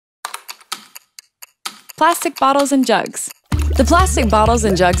plastic bottles and jugs. The plastic bottles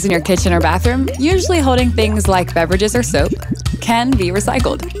and jugs in your kitchen or bathroom, usually holding things like beverages or soap, can be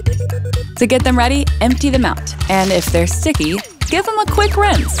recycled. To get them ready, empty them out, and if they're sticky, give them a quick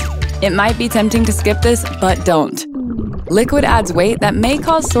rinse. It might be tempting to skip this, but don't. Liquid adds weight that may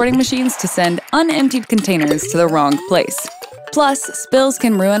cause sorting machines to send unemptied containers to the wrong place. Plus, spills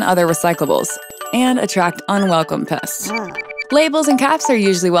can ruin other recyclables and attract unwelcome pests. Labels and caps are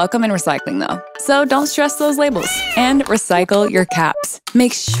usually welcome in recycling though, so don't stress those labels. And recycle your caps.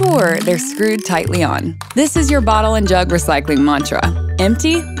 Make sure they're screwed tightly on. This is your bottle and jug recycling mantra.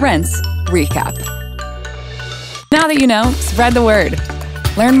 Empty, rinse, recap. Now that you know, spread the word.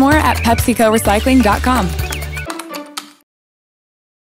 Learn more at PepsiCoRecycling.com.